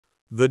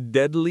The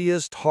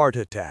deadliest heart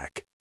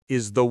attack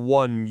is the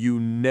one you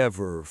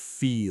never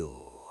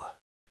feel.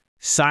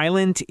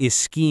 Silent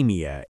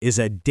ischemia is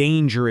a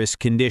dangerous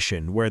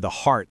condition where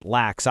the heart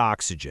lacks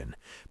oxygen,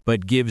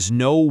 but gives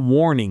no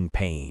warning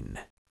pain.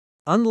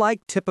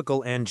 Unlike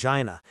typical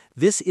angina,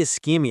 this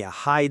ischemia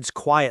hides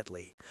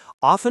quietly,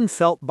 often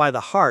felt by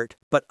the heart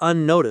but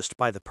unnoticed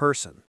by the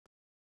person.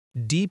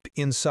 Deep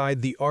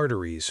inside the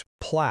arteries,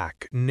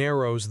 plaque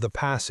narrows the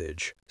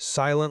passage,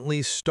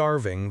 silently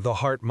starving the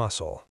heart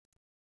muscle.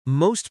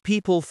 Most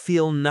people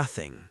feel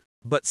nothing,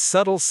 but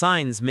subtle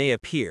signs may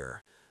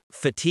appear: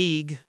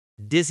 fatigue,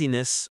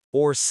 dizziness,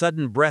 or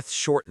sudden breath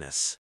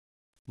shortness.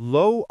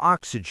 Low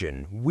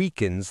oxygen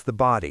weakens the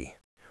body.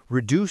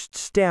 Reduced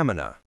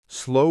stamina,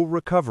 slow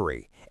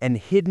recovery, and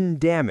hidden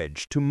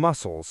damage to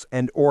muscles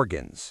and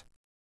organs.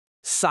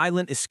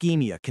 Silent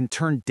ischemia can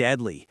turn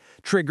deadly,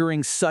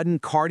 triggering sudden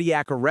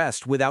cardiac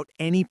arrest without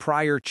any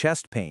prior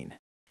chest pain.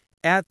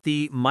 At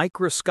the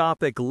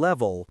microscopic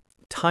level,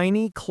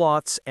 tiny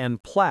clots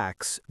and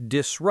plaques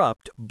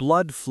disrupt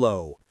blood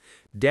flow,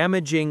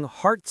 damaging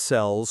heart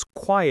cells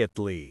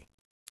quietly.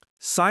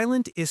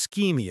 Silent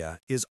ischemia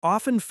is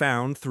often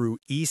found through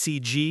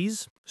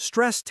ECGs,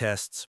 stress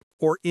tests,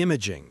 or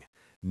imaging,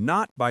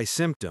 not by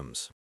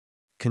symptoms.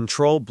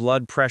 Control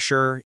blood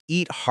pressure,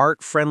 eat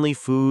heart-friendly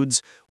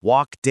foods,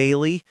 walk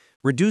daily,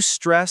 reduce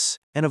stress,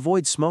 and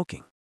avoid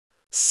smoking.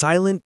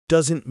 Silent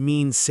doesn't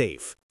mean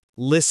safe.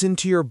 Listen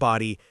to your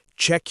body,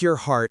 check your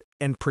heart,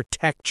 and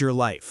protect your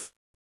life.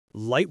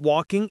 Light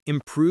walking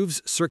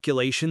improves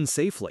circulation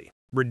safely,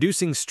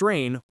 reducing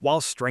strain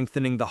while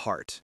strengthening the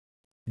heart.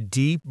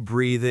 Deep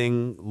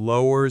breathing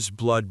lowers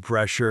blood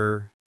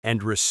pressure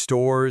and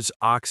restores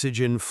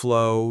oxygen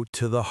flow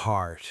to the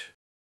heart.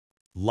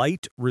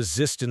 Light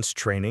resistance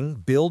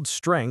training builds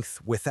strength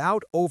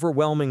without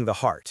overwhelming the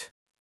heart.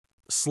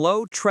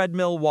 Slow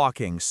treadmill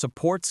walking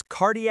supports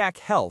cardiac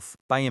health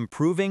by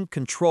improving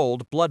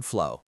controlled blood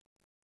flow.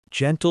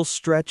 Gentle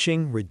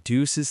stretching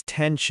reduces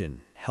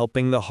tension,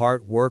 helping the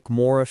heart work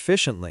more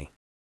efficiently.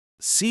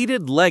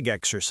 Seated leg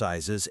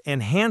exercises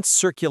enhance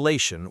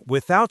circulation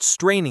without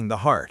straining the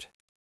heart.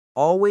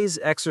 Always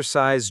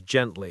exercise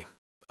gently.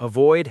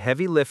 Avoid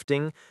heavy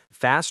lifting,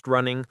 fast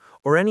running,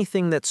 or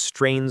anything that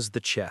strains the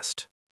chest.